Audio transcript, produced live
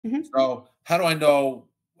Mhm. So how do I know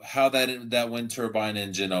how that wind turbine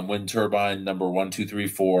engine on wind turbine number 1, 2, 3,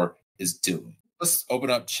 4 is doing? Let's open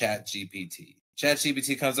up ChatGPT.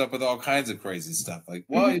 ChatGPT comes up with all kinds of crazy stuff like,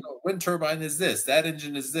 well, Mhm. wind turbine is this, that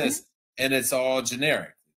engine is Mhm. this, and it's all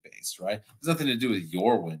generic based, right? There's nothing to do with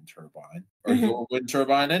your wind turbine or Mhm. your wind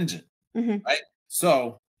turbine engine, Mhm. right?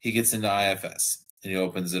 So he gets into IFS and he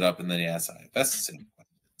opens it up and then he asks IFS the same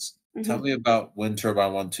questions. Tell Mhm. me about wind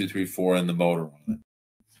turbine 1, 2, 3, 4 and the motor on it.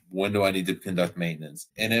 When do I need to conduct maintenance?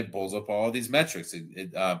 And it pulls up all these metrics.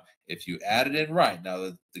 If you add it in right.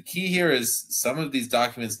 Now, the key here is some of these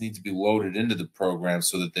documents need to be loaded into the program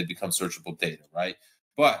so that they become searchable data, right?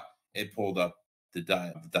 But it pulled up the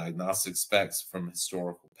diagnostic specs from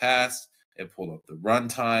historical past. It pulled up the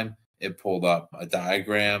runtime. It pulled up a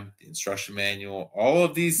diagram, the instruction manual, all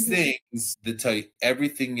of these Mhm. things that tell you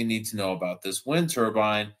everything you need to know about this wind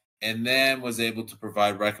turbine, and then was able to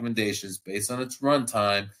provide recommendations based on its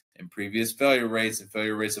runtime and previous failure rates and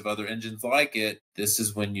failure rates of other engines like it. This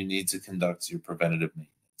is when you need to conduct your preventative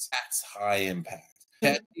maintenance. That's high impact.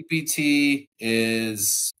 Mhm. ChatGPT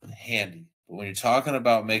is handy, but when you're talking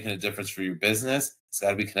about making a difference for your business, it's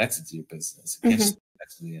got to be connected to your business. It can't Mhm. just be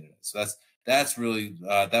connected to the internet. So that's really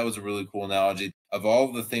that was a really cool analogy of all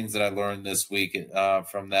of the things that I learned this week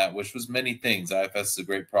from that, which was many things. IFS is a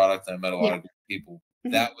great product, and I met a lot Yeah. of great people.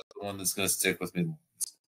 Mhm. That was the one that's going to stick with me.